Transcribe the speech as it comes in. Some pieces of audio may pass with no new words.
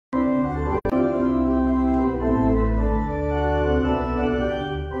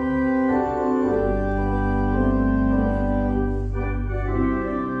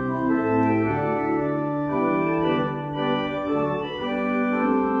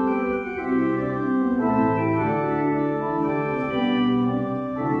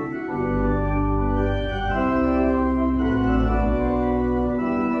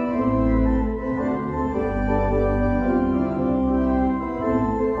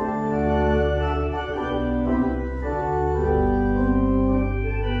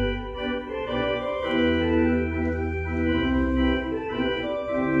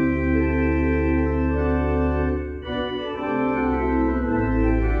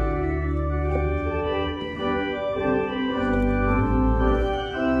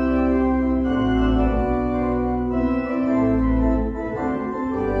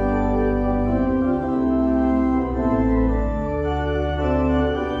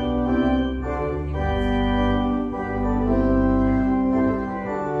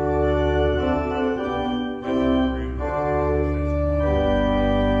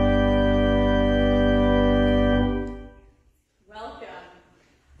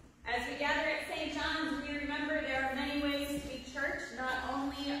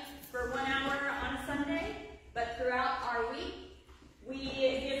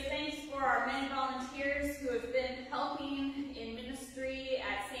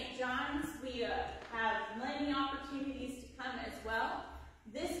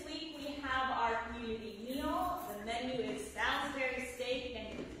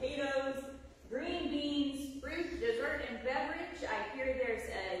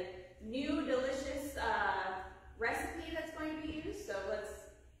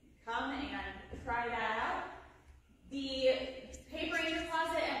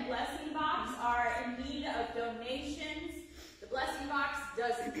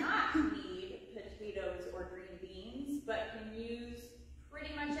not need potatoes or green beans, but can use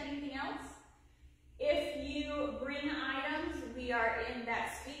pretty much anything else. If you bring items, we are in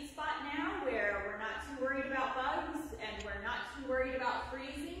that sweet spot now where we're not too worried about bugs and we're not too worried about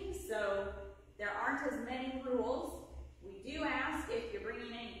freezing, so there aren't as many rules. We do ask if you're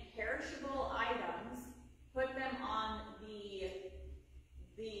bringing any perishable items, put them on the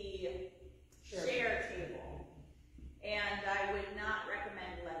share table. And I would not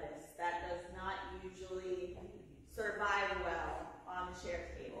recommend lettuce. That does not usually survive well on the share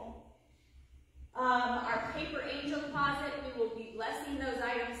table. Our paper angel closet, we will be blessing those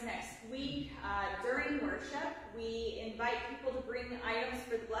items next week. During worship, we invite people to bring items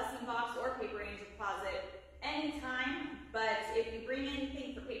for the blessing box or paper angel closet anytime, but if you bring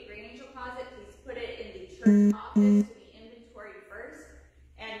anything for paper angel closet, please put it in the church office to be inventoried first,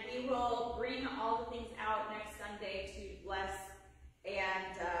 and we will bring all the things out next Sunday to bless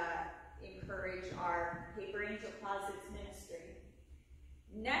and encourage our paper angel closets ministry.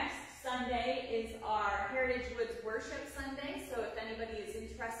 Next Sunday is our Heritage Woods Worship Sunday, so if anybody is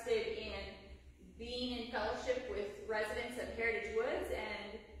interested in being in fellowship with residents of Heritage Woods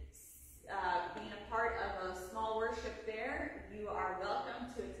and being a part of a small worship there, you are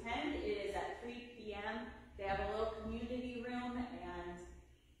welcome to attend. It is at 3 p.m. They have a little community room, and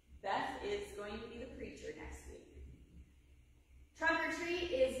Beth is going to be the preacher next week. Trunk or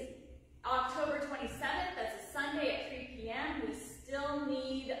Treat is October 27th. That's a Sunday at 3 p.m. We still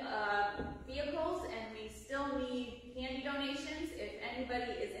need vehicles, and we still need candy donations. If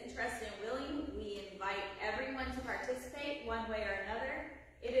anybody is interested and willing, we invite everyone to participate one way or another.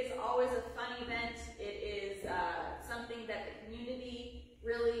 It is always a fun event. It is something that the community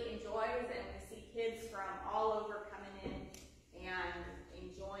really enjoys, and we see kids from all over coming in and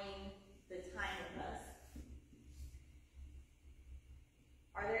enjoying the time with us.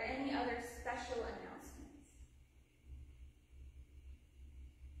 Are there any other special announcements?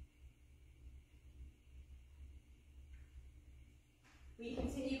 We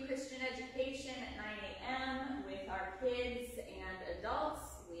continue Christian education at 9 a.m. with our kids and adults.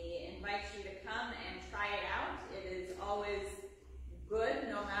 We invite you to come and try it out. It is always good,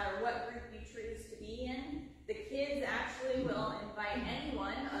 no matter what group you choose to be in. The kids actually will invite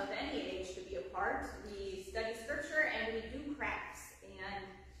anyone of any age to be a part. We study scripture and we do crafts. And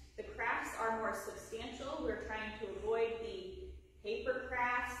the crafts are more substantial. We're trying to avoid the paper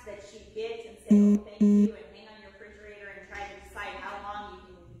crafts that you get and say, oh, thank you, and hang on your refrigerator and try to decide how long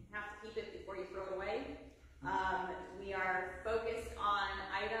you can have to keep it before you throw it away. We are focused on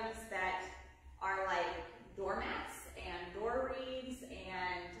items that are like doormats and door wreaths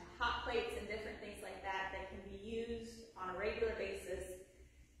and hot plates and different things like that that can be used on a regular basis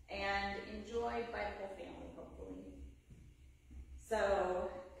and enjoyed by the whole family, hopefully. So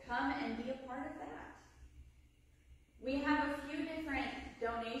come and be a part of that. We have a few different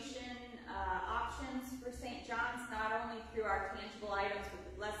donation options for St. John's, not only through our tangible items with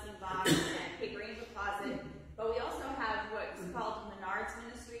the blessing box and paper angel closet, but we also have what's called Menards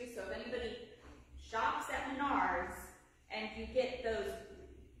Ministry. So if anybody shops at Menards and you get those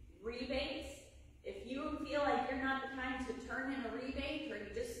rebates, if you feel like you're not the kind to turn in a rebate, or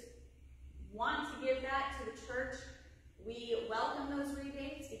you just want to give that to the church, we welcome those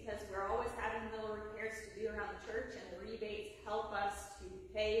rebates because we're always having little repairs to do around the church, and the rebates help us to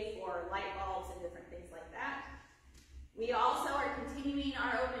pay for light bulbs and different things like that. We also are continuing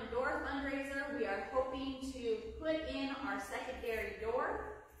our open door fundraiser. We are hoping to put in our secondary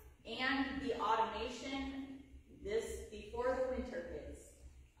door and the automation before the winter hits.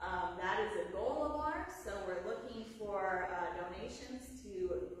 That is a goal of ours, so we're looking for donations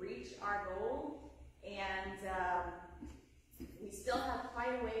to reach our goal, and we still have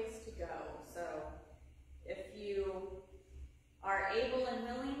quite a ways to go. So if you are able and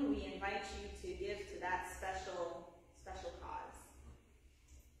willing, we invite you to give to that special cause.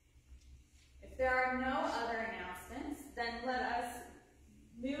 If there are no other announcements, then let us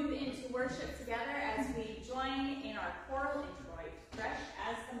move into worship together as we join in our choral introit, Fresh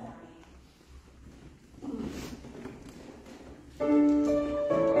as the Morning.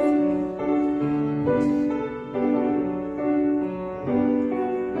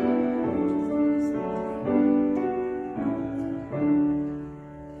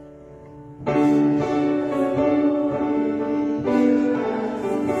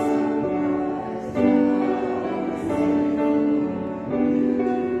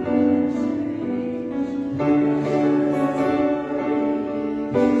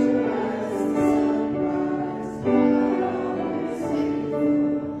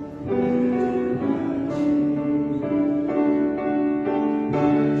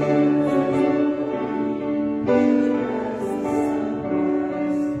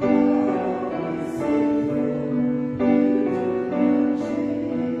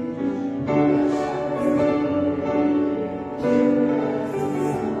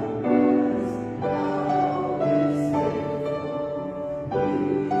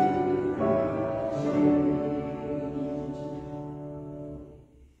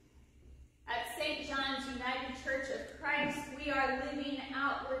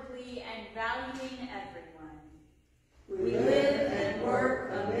 outwardly and valuing everyone. We live and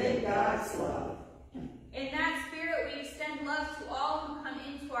work amid God's love. In that spirit, we extend love to all who come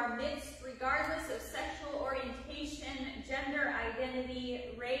into our midst, regardless of sexual orientation, gender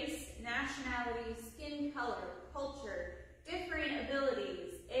identity, race, nationality, skin color, culture, differing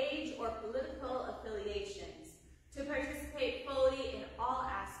abilities, age, or political affiliations, to participate fully in all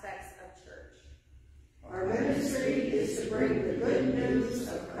aspects of church. Our ministry is to bring the good news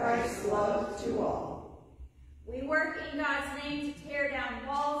of Christ's love to all. We work in God's name to tear down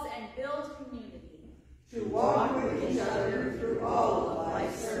walls and build community. To walk with each other through all of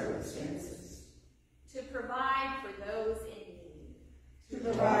life's circumstances. To provide for those in need. To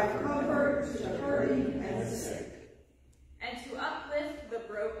provide comfort to the hurting and the sick. And to uplift the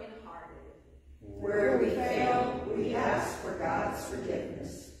brokenhearted. Where we fail, we ask for God's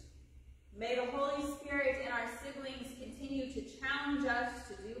forgiveness. May the Holy Spirit and our siblings continue to challenge us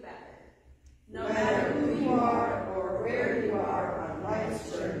to do better. No matter who you are or where you are on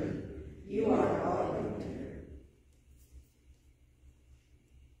life's journey, you are welcome here.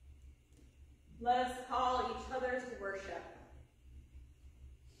 Let us call each other to worship.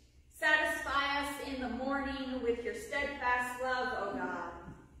 Satisfy us in the morning with your steadfast love, O God,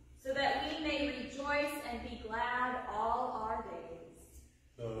 so that we may rejoice and be glad all our days.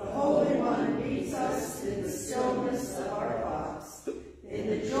 The Holy One meets us in the stillness of our thoughts, in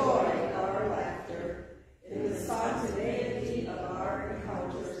the joy of our laughter, in the spontaneity of our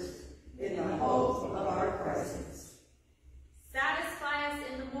encounters, in the hope of our presence. Satisfy us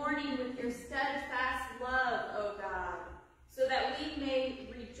in the morning with your steadfast love, O God, so that we may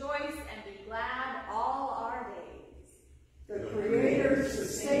rejoice and be glad all our days. The Creator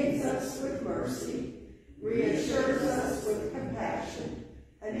sustains us with mercy, reassures us with compassion,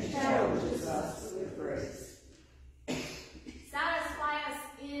 and challenges us with grace. Satisfy us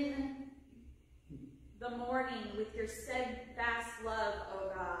in the morning with your steadfast love,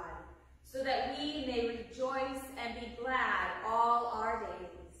 O God, so that we may rejoice and be glad all our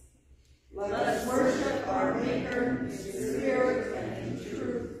days. Let us worship our Maker in spirit and in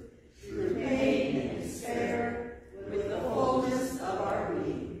truth, through pain and despair, with the fullness of our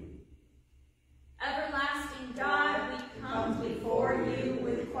being. Everlasting God, we Come before you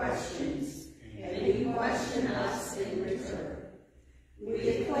with questions, and you question us in return. We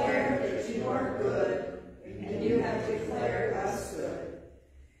declare that you are good, and you have declared us good.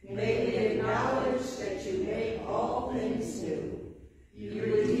 May we acknowledge that you make all things new. You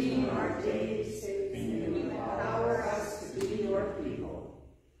redeem our days, and you empower us to be your people.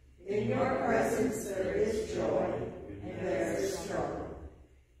 In your presence there is joy, and there is struggle.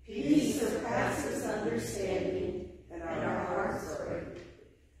 Peace surpasses understanding, and our hearts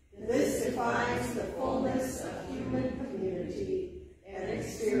break. This defines the fullness of human community and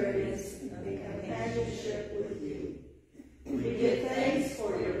experience in companionship with you. We give thanks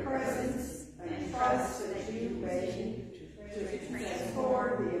for your presence and trust that you reign to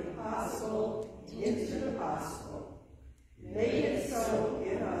transform the impossible into the possible. Make it so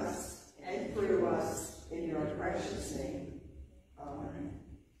in us and through us, in your precious name. Amen.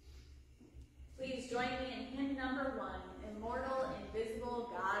 please join me in hymn number 1, Immortal, Invisible,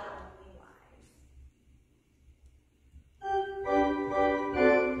 God Only Wise.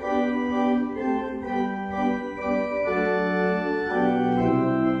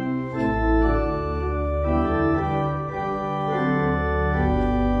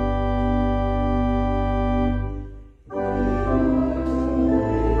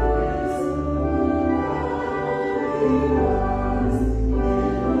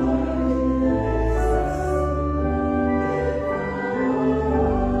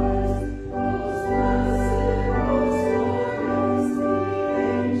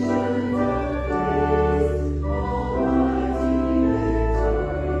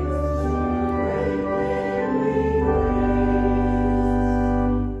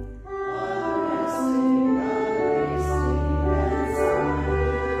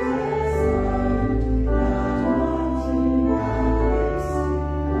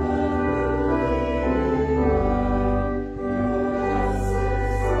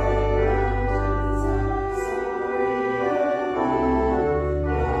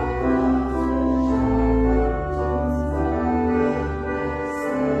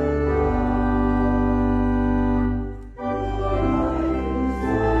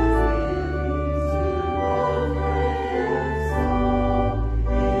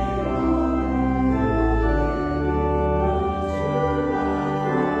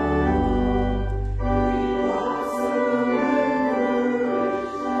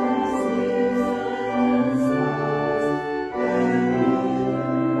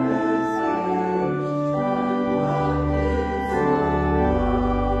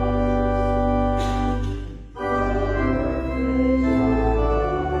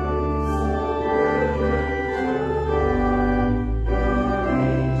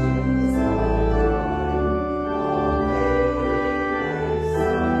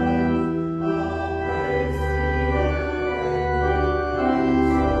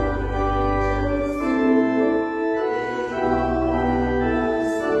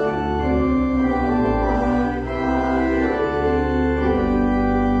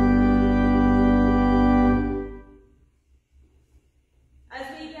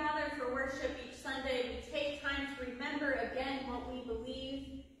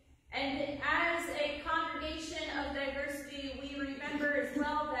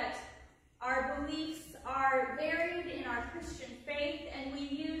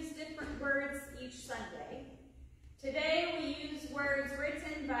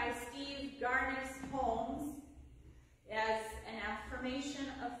 by Steve Garnis Holmes as an affirmation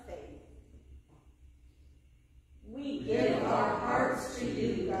of faith. We give our hearts to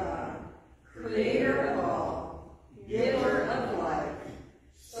you, God, creator of all, giver of life,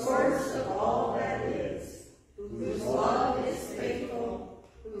 source of all that is, whose love is faithful,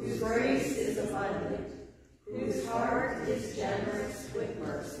 whose grace is abundant, whose heart is generous with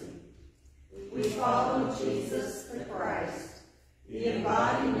mercy. We follow Jesus the Christ, the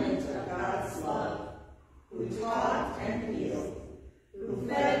embodiment of God's love, who taught and healed, who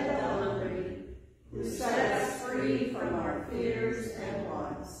fed the hungry, who set us free from our fears and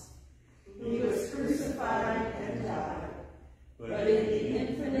wants. He was crucified and died, but in the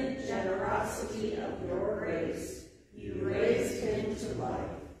infinite generosity of your grace, you raised him to life.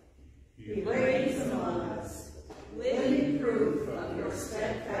 He reigns among us, living proof of your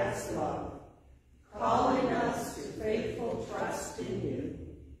steadfast love, calling us to faithful trust in you.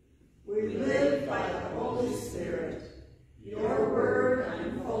 We live by the Holy Spirit, your word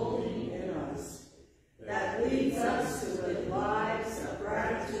unfolding in us, that leads us to live lives of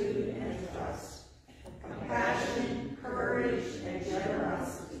gratitude and trust, compassion, courage, and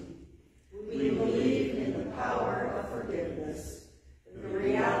generosity. We believe in the power of forgiveness, the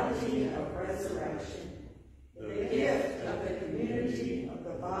reality of resurrection, the gift of the community of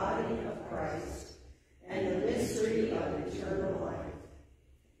the body of Christ, and the mystery of eternal life.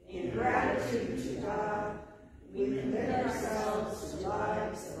 In gratitude to God, we commit ourselves to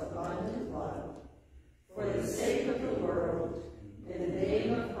lives of abundant love, for the sake of the world, in the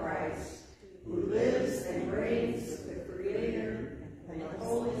name of Christ, who lives and reigns with the Creator and the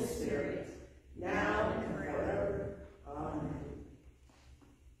Holy Spirit, now and forever. Amen.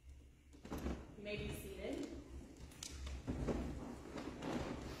 You may be seated.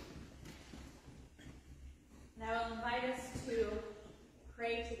 And I will invite us to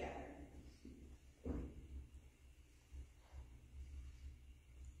pray together.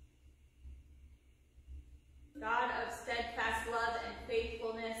 God of steadfast love and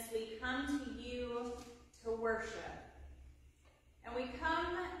faithfulness, we come to you to worship. And we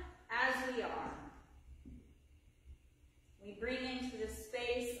come as we are. We bring into this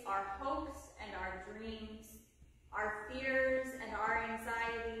space our hopes and our dreams, our fears and our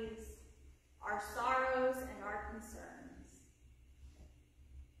anxieties, our sorrows and our concerns.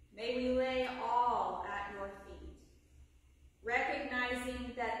 May we lay all at your feet,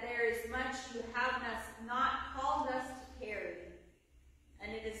 recognizing that there is much you have not called us to carry,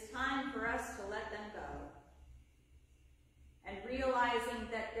 and it is time for us to let them go. And realizing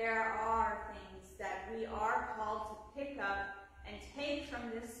that there are things that we are called to pick up and take from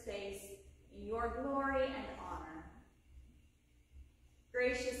this space in your glory and honor.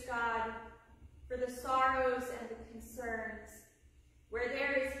 Gracious God, for the sorrows and the concerns, where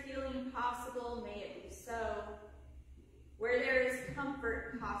there is healing possible, may it be so. Where there is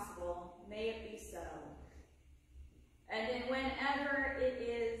comfort possible, may it be so. And in whenever it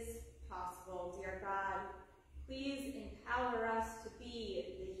is possible, dear God, please empower us to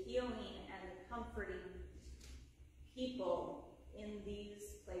be the healing and the comforting people in these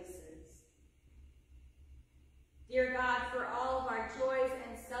places. Dear God, for all of our joys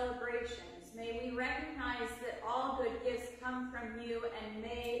and celebrations, may we recognize that all good gifts come from you, and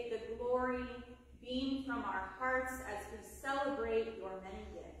may the glory beam from our hearts as we celebrate your many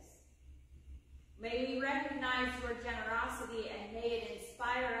gifts. May we recognize your generosity, and may it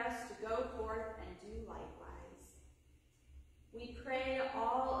inspire us to go forth and do likewise. We pray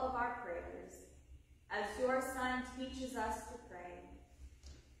all of our prayers as your Son teaches us to pray.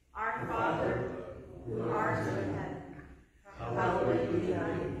 Our Father, who art in heaven, hallowed be thy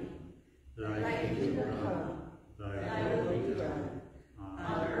name. Thy kingdom come, thy will be done,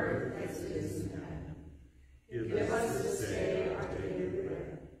 on earth as it is in heaven. Give us this day our daily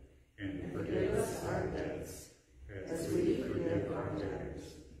bread, and forgive us our debts, as we forgive our debtors.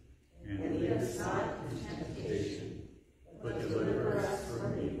 And lead us not into temptation, but deliver us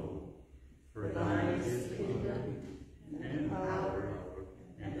from evil. For thine is the kingdom, and the power,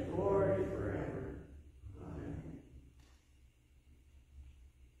 and the glory forever. Amen.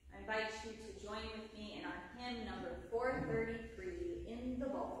 I invite you to join with me in our hymn number 433, In the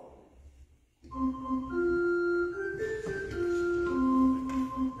Bowl.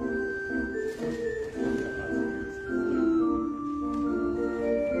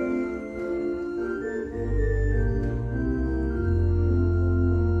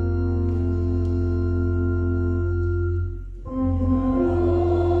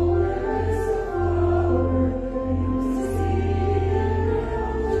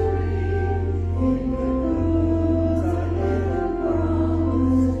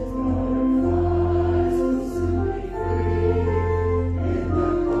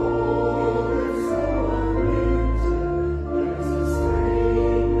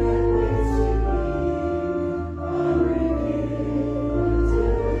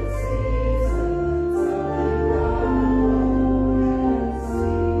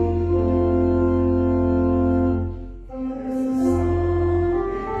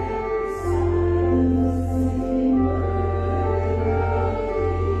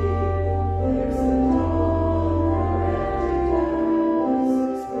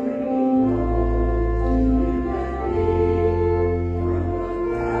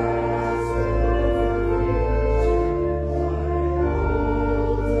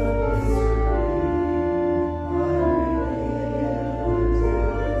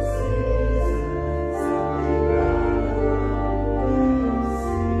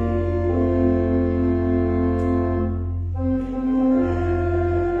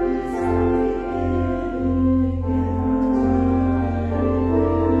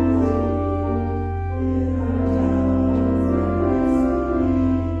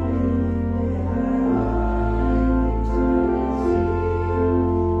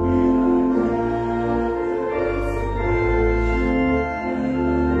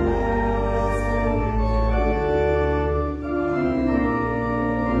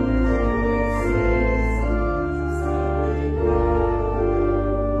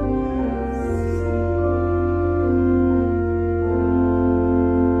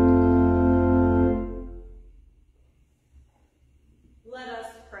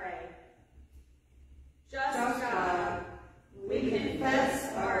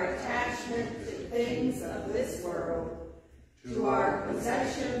 confess our attachment to things of this world, to our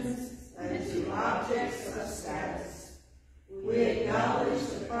possessions, and to objects of status. We acknowledge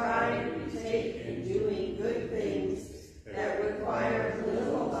the pride we take in doing good things that require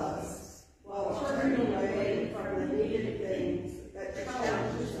little of us, while turning away from the needed things that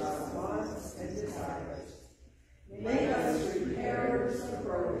challenge our wants and desires. Make us repairers of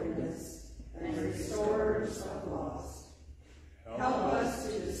brokenness and restorers of lost. Help us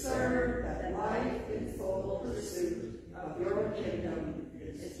to discern that life in full pursuit of your kingdom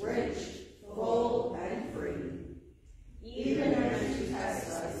is rich, full, and free. Even as you test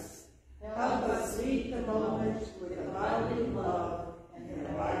us, help us meet the moment with abounding love and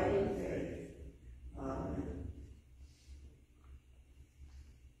abiding faith. Amen.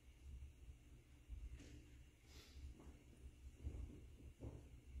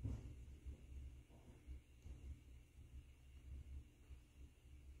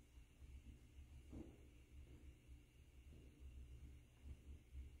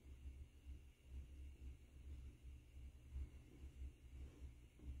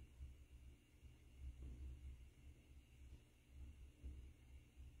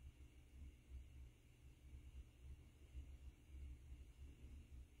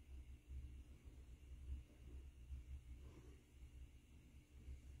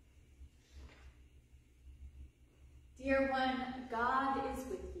 Dear one, God is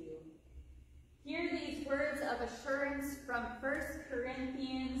with you. Hear these words of assurance from 1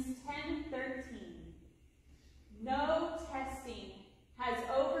 Corinthians 10:13. No testing has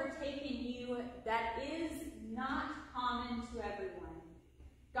overtaken you that is not common to everyone.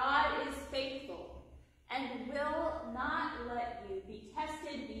 God is faithful and will not let you be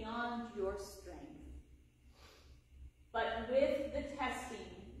tested beyond your strength. But with the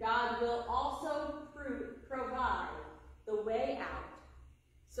testing, God will also provide the way out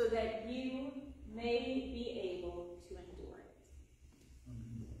so that you may be able to endure it.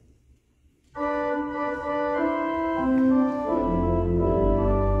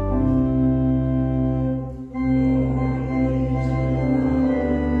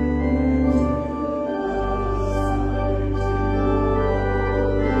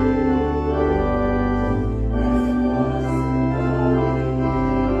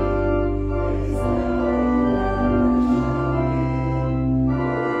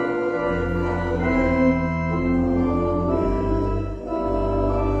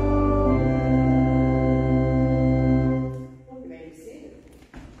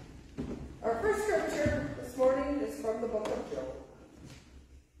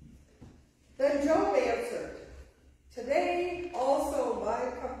 Then Job answered, "Today also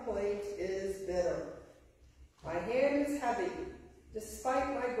my complaint is bitter. My hand is heavy,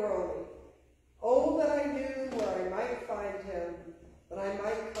 despite my groaning. Oh, that I knew where I might find him, that I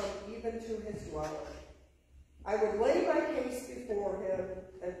might come even to his dwelling. I would lay my case before him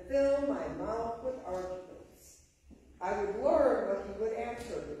and fill my mouth with arguments. I would learn what he would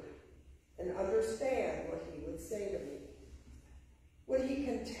answer me and understand what he would say to me. Would he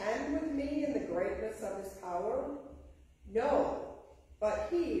contend with me in the greatness of his power? No, but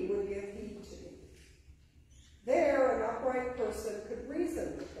he would give heed to me. There an upright person could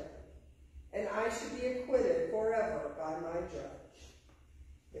reason with him, and I should be acquitted forever by my judge.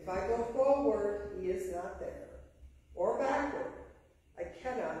 If I go forward, he is not there, or backward, I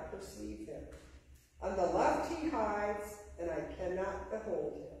cannot perceive him. On the left he hides, and I cannot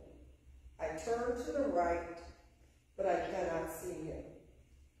behold him. I turn to the right, but I cannot see him.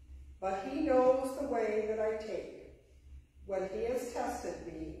 But he knows the way that I take. When he has tested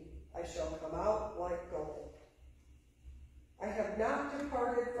me, I shall come out like gold. I have not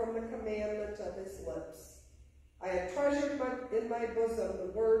departed from the commandment of his lips. I have treasured in my bosom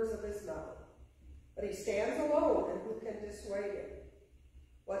the words of his mouth. But he stands alone, and who can dissuade him?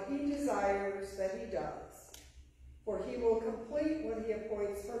 What he desires, that he does. For he will complete what he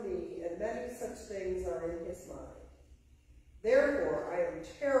appoints for me, and many such things are in his mind. Therefore, I am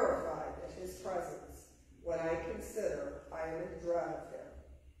terrified at his presence when I consider I am in dread of him.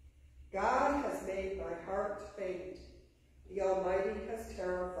 God has made my heart faint. The Almighty has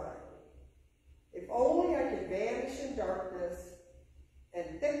terrified me. If only I could vanish in darkness,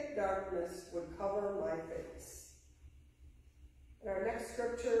 and thick darkness would cover my face." And our next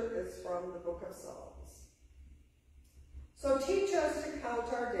scripture is from the book of Psalms. "So teach us to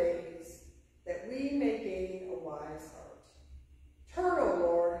count our days, that we may gain a wise heart. Turn, O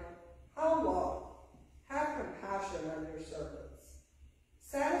Lord, how long? Have compassion on your servants.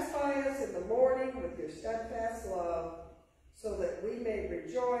 Satisfy us in the morning with your steadfast love, so that we may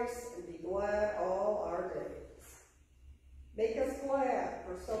rejoice and be glad all our days. Make us glad glad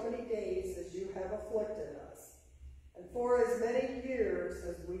for so many days as you have afflicted us, and for as many years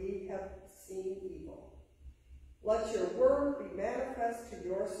as we have seen evil. Let your word be manifest to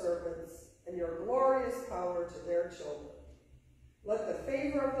your servants, and your glorious power to their children. Let the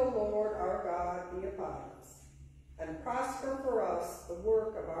favor of the Lord our God be upon us, and prosper for us the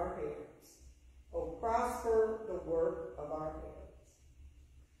work of our hands. O prosper the work of our hands.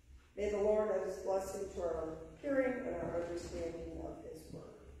 May the Lord add his blessing to our hearing and our understanding of his word.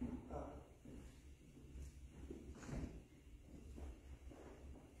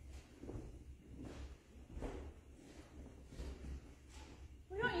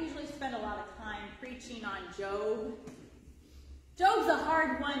 We don't usually spend a lot of time preaching on Job. Job's a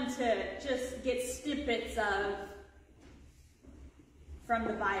hard one to just get snippets of from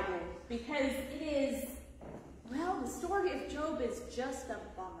the Bible, because it is, well, the story of Job is just a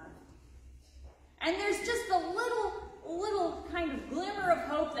bummer. And there's just a little kind of glimmer of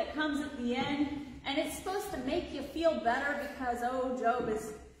hope that comes at the end, and it's supposed to make you feel better because, oh, Job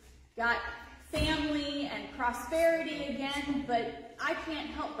has got family and prosperity again, but I can't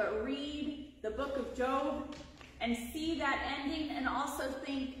help but read the book of Job and see that ending and also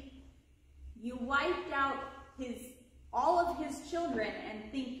think, you wiped out all of his children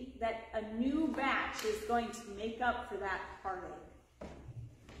and think that a new batch is going to make up for that heartache.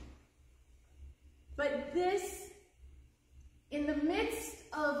 But this, in the midst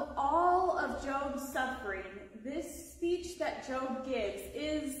of all of Job's suffering, this speech that Job gives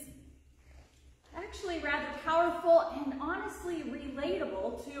is actually rather powerful and honestly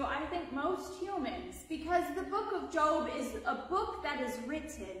relatable to, I think, most humans, because the book of Job is a book that is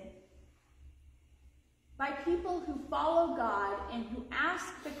written by people who follow God and who ask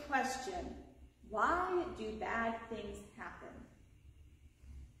the question, why do bad things happen?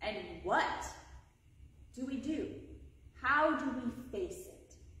 And what do we do? How do we face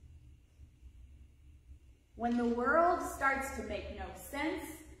it? When the world starts to make no sense,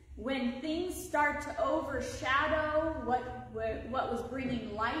 when things start to overshadow what was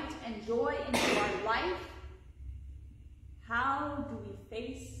bringing light and joy into our life, how do we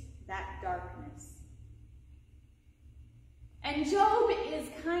face that darkness? And Job is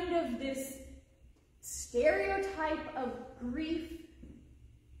kind of this stereotype of grief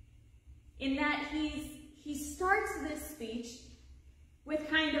in that he starts this speech with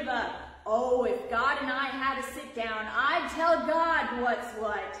kind of a, oh, if God and I had to sit down, I'd tell God what's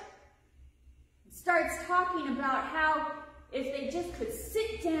what. He starts talking about how if they just could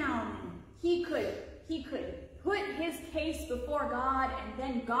sit down, he could put his case before God, and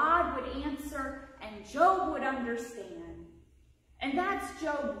then God would answer, and Job would understand. And that's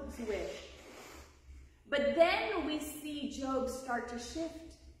Job's wish. But then we see Job start to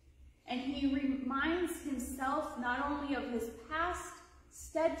shift, and he reminds himself not only of his past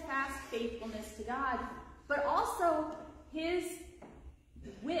steadfast faithfulness to God, but also his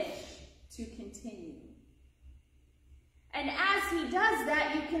wish to continue. And as he does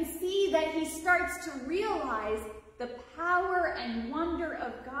that, you can see that he starts to realize the power and wonder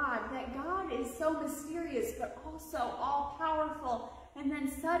of God, that God is so mysterious, but also all-powerful. And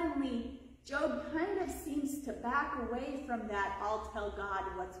then suddenly, Job kind of seems to back away from that, I'll tell God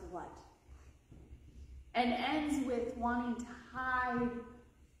what's what, and ends with wanting to hide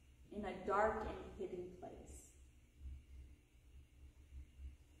in a dark and hidden place.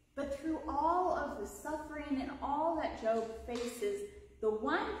 But through all of the suffering and all that Job faces, the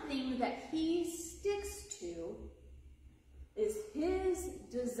one thing that he sticks to is his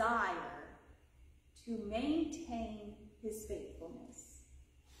desire to maintain his faithfulness.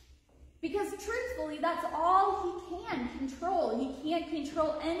 Because truthfully, that's all he can control. He can't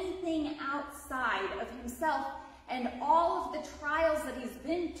control anything outside of himself, and all of the trials that he's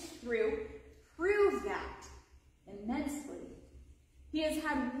been through prove that immensely. He has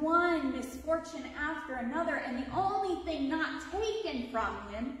had one misfortune after another, and the only thing not taken from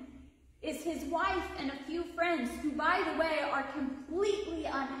him is his wife and a few friends who, by the way, are completely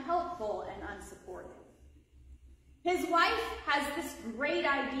unhelpful and unsupportive. His wife has this great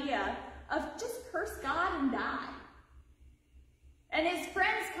idea of just curse God and die. And his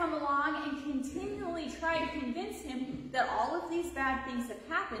friends come along and continually try to convince him that all of these bad things have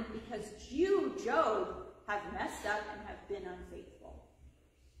happened because you, Job, have messed up and have been unfaithful.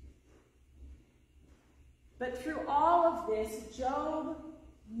 But through all of this, Job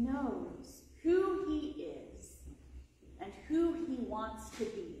knows who he is and who he wants to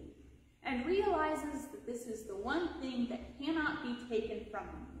be, and realizes that this is the one thing that cannot be taken from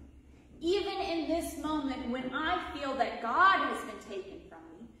him. Even in this moment when I feel that God has been taken from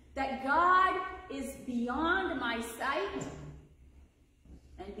me, that God is beyond my sight,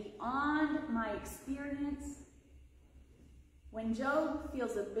 and beyond my experience, when Job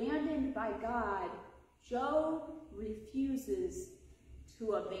feels abandoned by God, Job refuses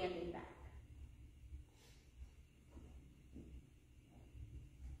to abandon back.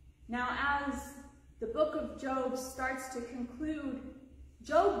 Now, as the book of Job starts to conclude,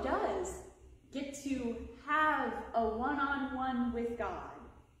 Job does get to have a one-on-one with God.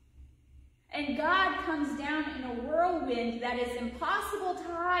 And God comes down in a whirlwind that is impossible to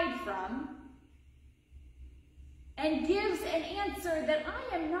hide from and gives an answer that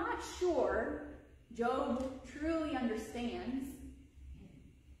I am not sure Job truly understands,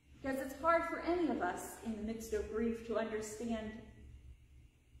 because it's hard for any of us in the midst of grief to understand.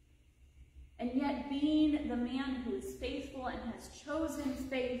 And yet, being the man who is faithful and has chosen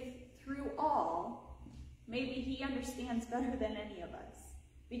faith through all, maybe he understands better than any of us.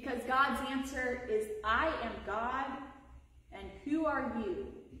 Because God's answer is, I am God, and who are you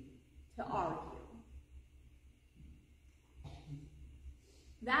to argue?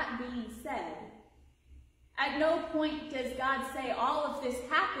 That being said, at no point does God say all of this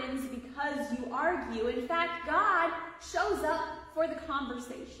happens because you argue. In fact, God shows up for the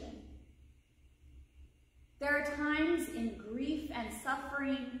conversation. There are times in grief and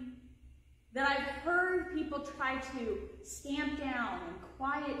suffering that I've heard people try to stamp down and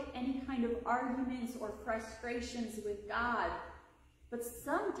quiet any kind of arguments or frustrations with God. But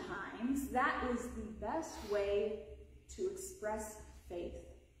sometimes that is the best way to express faith.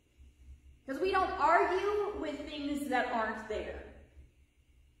 Because we don't argue with things that aren't there.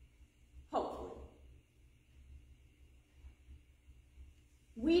 Hopefully.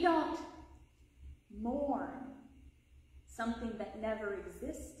 We don't mourn something that never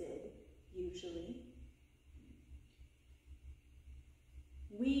existed, usually.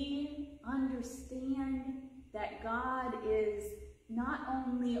 We understand that God is not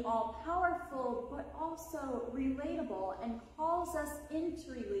only all-powerful, but also relatable and calls us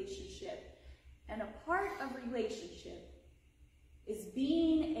into relationship. And a part of relationship is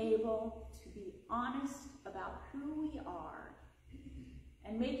being able to be honest about who we are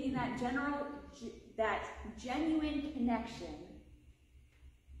and making that genuine connection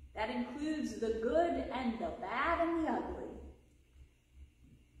that includes the good and the bad and the ugly.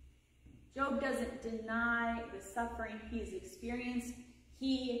 Job doesn't deny the suffering he's experienced.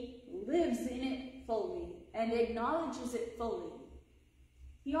 He lives in it fully and acknowledges it fully.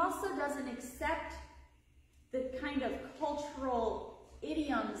 He also doesn't accept the kind of cultural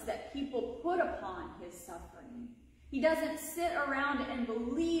idioms that people put upon his suffering. He doesn't sit around and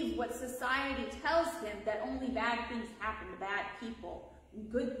believe what society tells him, that only bad things happen to bad people,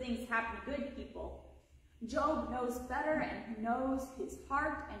 and good things happen to good people. Job knows better, and he knows his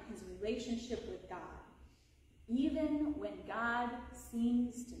heart and his relationship with God, even when God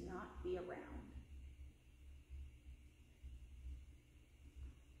seems to not be around.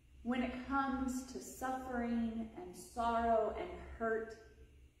 When it comes to suffering and sorrow and hurt,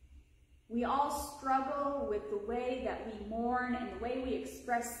 we all struggle with the way that we mourn and the way we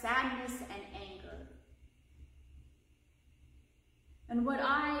express sadness and anger. And what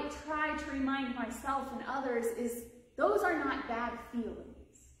I try to remind myself and others is those are not bad feelings.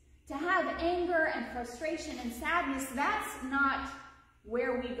 To have anger and frustration and sadness, that's not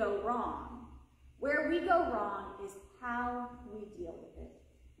where we go wrong. Where we go wrong is how we deal with it.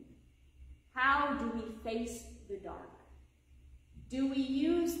 How do we face the dark? Do we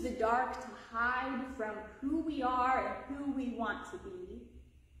use the dark to hide from who we are and who we want to be?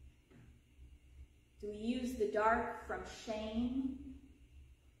 Do we use the dark from shame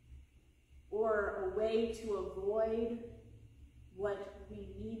or a way to avoid what we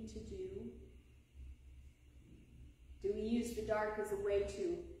need to do? Do we use the dark as a way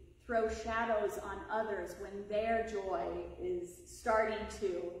to throw shadows on others when their joy is starting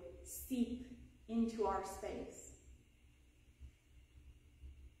to seep into our space?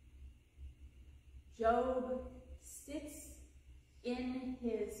 Job sits in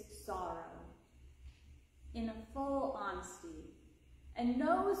his sorrow in a full honesty and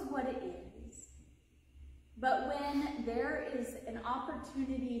knows what it is. But when there is an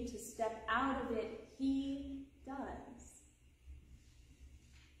opportunity to step out of it, he does.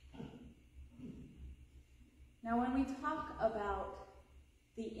 Now, when we talk about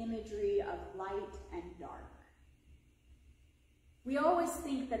the imagery of light and dark, we always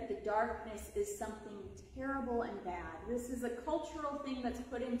think that the darkness is something terrible and bad. This is a cultural thing that's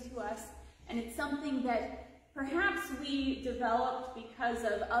put into us, and it's something that perhaps we developed because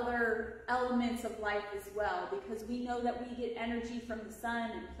of other elements of life as well, because we know that we get energy from the sun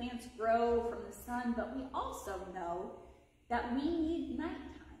and plants grow from the sun, but we also know that we need nighttime.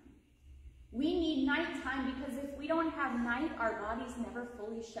 We need nighttime because if we don't have night, our bodies never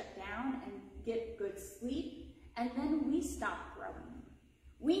fully shut down and get good sleep, and then we stop growing.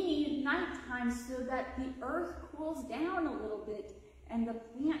 We need nighttime so that the earth cools down a little bit and the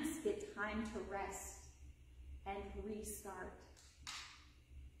plants get time to rest and restart.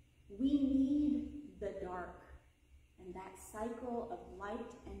 We need the dark and that cycle of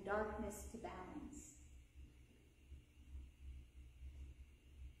light and darkness to balance.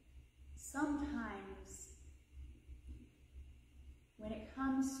 Sometimes, when it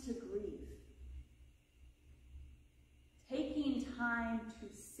comes to grief, taking time to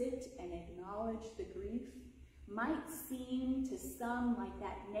sit and acknowledge the grief might seem to some like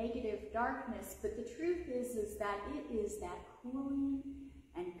that negative darkness, but the truth is that it is that cooling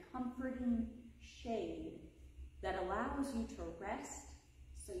and comforting shade that allows you to rest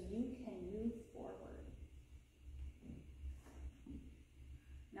so you can move forward.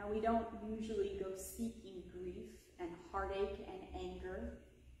 Now, we don't usually go seeking grief and heartache and anger,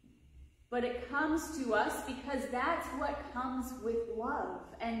 but it comes to us because that's what comes with love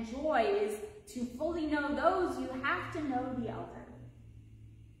and joy, is to fully know those, you have to know the other.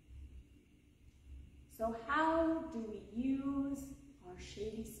 So how do we use our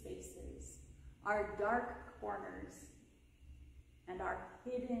shady spaces, our dark corners, and our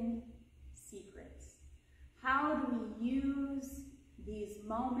hidden secrets? How do we use these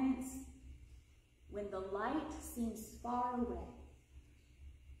moments when the light seems far away?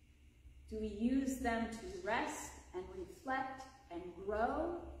 Do we use them to rest and reflect and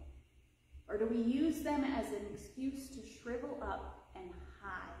grow? Or do we use them as an excuse to shrivel up and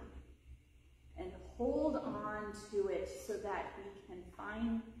hide and hold on to it so that we can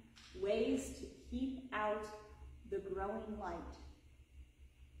find ways to keep out the growing light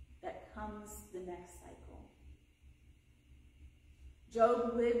that comes the next cycle?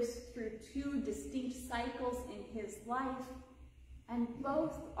 Job lives through two distinct cycles in his life, and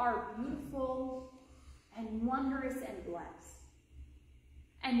both are beautiful and wondrous and blessed.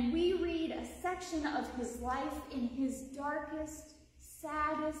 And we read a section of his life in his darkest,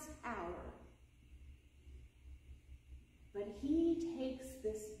 saddest hour. But he takes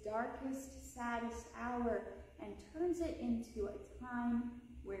this darkest, saddest hour and turns it into a time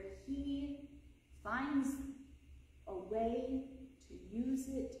where he finds a way to use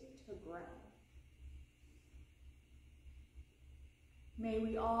it to grow. May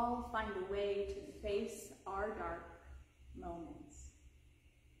we all find a way to face our dark moments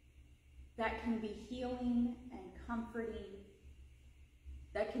that can be healing and comforting,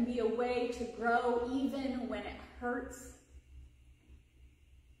 that can be a way to grow even when it hurts,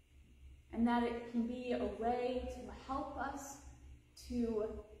 and that it can be a way to help us to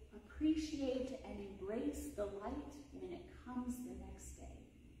appreciate and embrace the light when it comes the next day.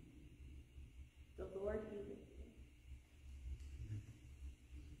 The Lord be with you.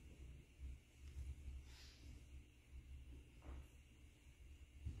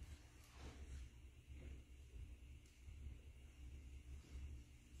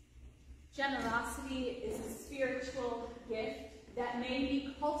 Generosity is a spiritual gift that may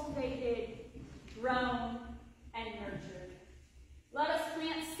be cultivated, grown, and nurtured. Let us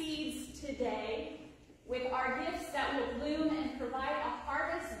plant seeds today with our gifts that will bloom and provide a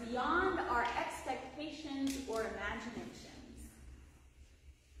harvest beyond our expectations or imaginations.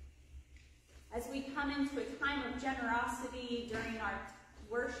 As we come into a time of generosity during our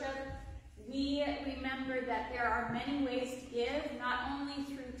worship, we remember that there are many ways to give, not only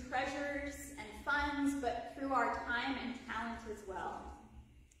through treasures and funds, but through our time and talent as well.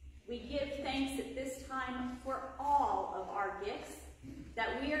 We give thanks at this time for all of our gifts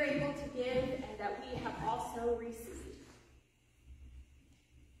that we are able to give and that we have also received.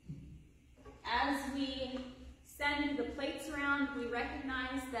 As we send the plates around, we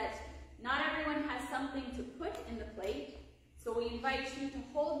recognize that not everyone has something to put in the plate, so we invite you to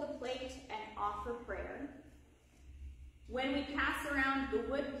hold the plate and offer prayer. When we pass around the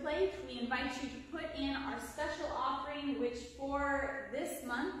wood plate, we invite you to put in our special offering, which for this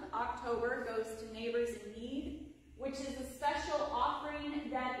month, October, goes to Neighbors in Need, which is a special offering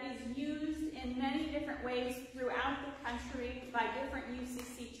that is used in many different ways throughout the country by different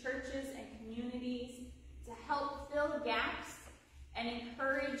UCC churches and communities to help fill gaps and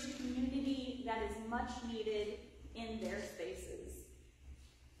encourage community that is much needed in their spaces.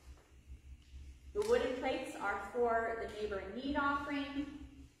 The wooden plates are for the Neighbor in Need offering.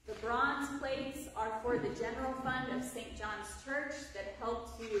 The bronze plates are for the general fund of St. John's Church that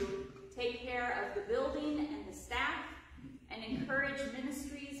help to take care of the building and the staff and encourage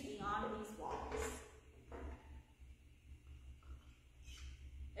ministries beyond these walls.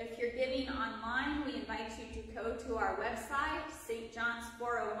 If you're giving online, we invite you to go to our website,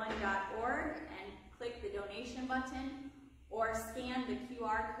 stjohns401.org, and click the donation button, or scan the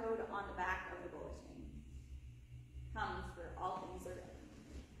QR code on the back of the bulletin. Come, for all things are ready.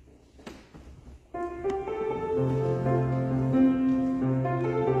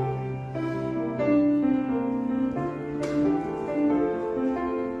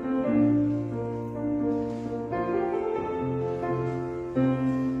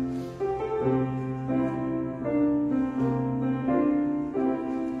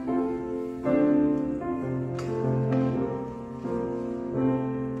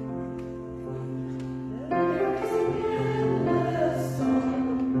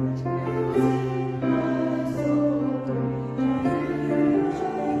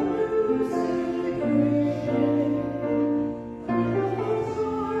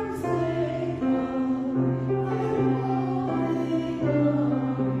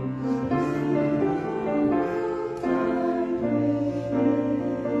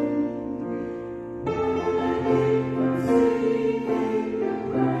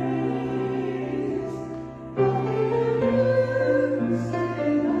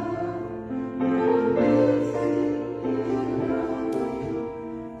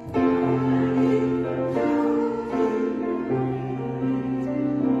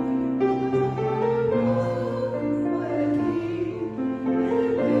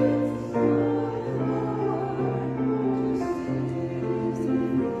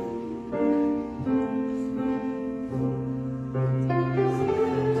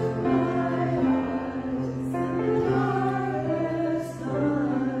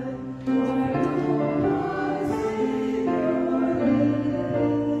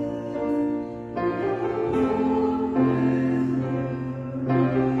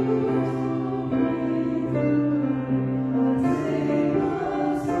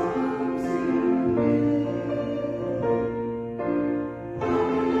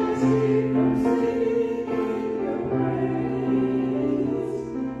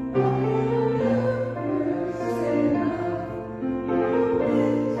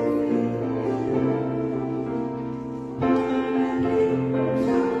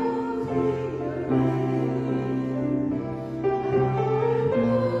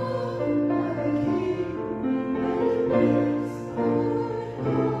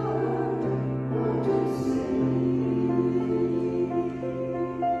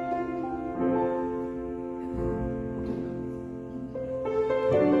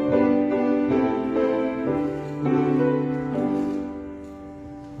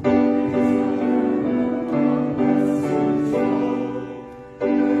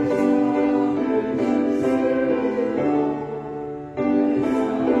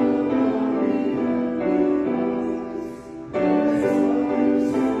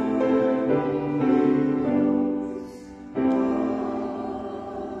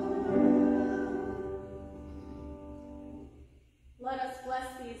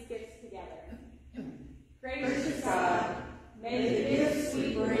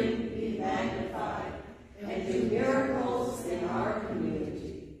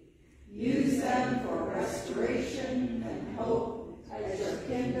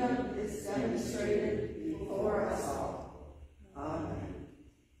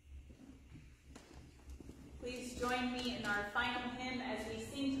 Join me in our final hymn.